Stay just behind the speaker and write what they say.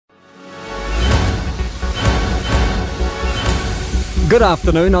Good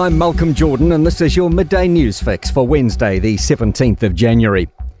afternoon, I'm Malcolm Jordan and this is your Midday News Fix for Wednesday the 17th of January.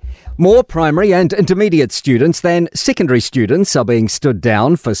 More primary and intermediate students than secondary students are being stood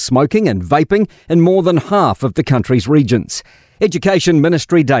down for smoking and vaping in more than half of the country's regions. Education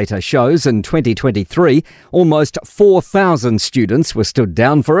Ministry data shows in 2023, almost 4,000 students were stood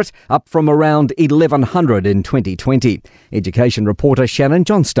down for it, up from around 1,100 in 2020. Education reporter Shannon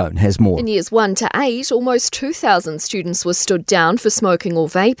Johnstone has more. In years 1 to 8, almost 2,000 students were stood down for smoking or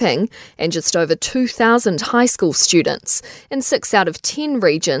vaping, and just over 2,000 high school students. In 6 out of 10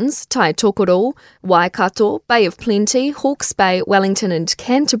 regions, Tai Tokoro, Waikato, Bay of Plenty, Hawke's Bay, Wellington and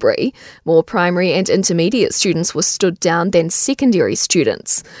Canterbury, more primary and intermediate students were stood down than secondary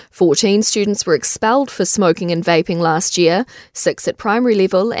students. 14 students were expelled for smoking and vaping last year, 6 at primary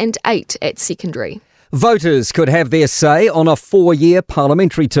level and 8 at secondary. Voters could have their say on a 4-year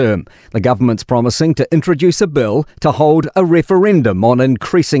parliamentary term. The government's promising to introduce a bill to hold a referendum on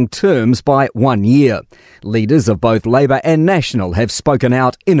increasing terms by 1 year. Leaders of both Labour and National have spoken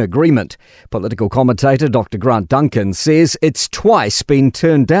out in agreement. Political commentator Dr Grant Duncan says it's twice been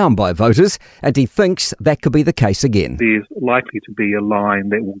turned down by voters, and he thinks that could be the case again. There's likely to be a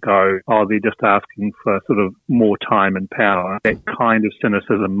line that will go, they're just asking for sort of more time and power. That kind of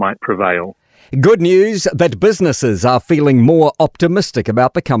cynicism might prevail. Good news that businesses are feeling more optimistic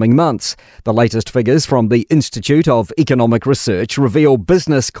about the coming months. The latest figures from the Institute of Economic Research reveal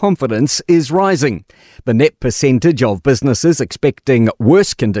business confidence is rising. The net percentage of businesses expecting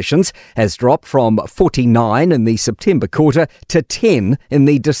worse conditions has dropped from 49 in the September quarter to 10 in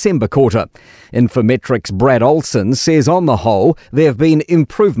the December quarter. Infometrics' Brad Olson says on the whole there have been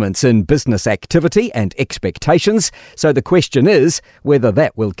improvements in business activity and expectations, so the question is whether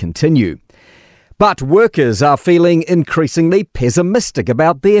that will continue. But workers are feeling increasingly pessimistic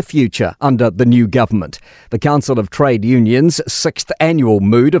about their future under the new government. The Council of Trade Unions' 6th annual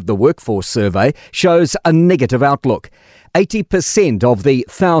Mood of the Workforce survey shows a negative outlook. 80% of the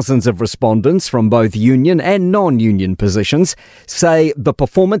thousands of respondents from both union and non-union positions say the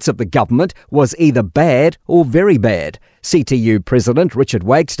performance of the government was either bad or very bad. CTU President Richard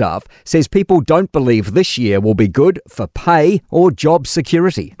Wagstaff says people don't believe this year will be good for pay or job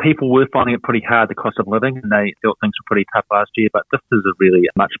security. People were finding it pretty hard, the cost of living, and they felt things were pretty tough last year, but this is a really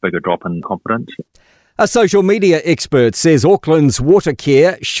much bigger drop in confidence. A social media expert says Auckland's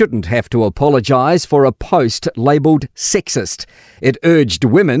Watercare shouldn't have to apologise for a post labelled sexist. It urged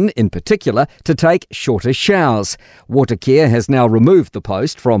women, in particular, to take shorter showers. Watercare has now removed the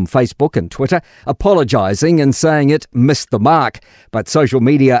post from Facebook and Twitter, apologising and saying it missed the mark. But social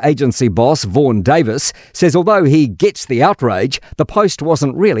media agency boss Vaughan Davis says although he gets the outrage, the post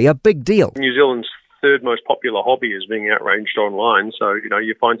wasn't really a big deal. New Zealand's third most popular hobby is being outraged online, so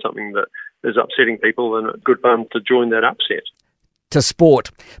you find something that is upsetting people and a good fun to join that upset. To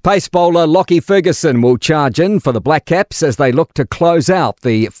sport. Pace bowler Lockie Ferguson will charge in for the Black Caps as they look to close out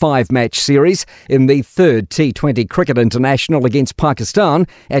the 5-match series in the 3rd T20 Cricket International against Pakistan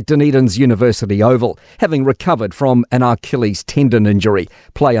at Dunedin's University Oval, having recovered from an Achilles tendon injury.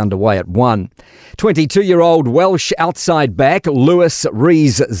 Play underway at 1. 22-year-old Welsh outside back Lewis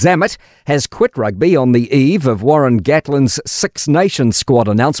Rees-Zammit has quit rugby on the eve of Warren Gatlin's Six Nations squad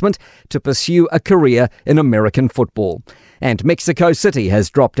announcement to pursue a career in American football. And Mexico City has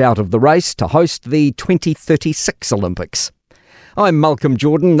dropped out of the race to host the 2036 Olympics. I'm Malcolm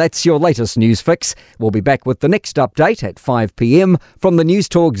Jordan. That's your latest news fix. We'll be back with the next update at 5 p.m. from the News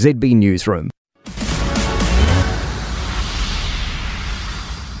Talk ZB newsroom.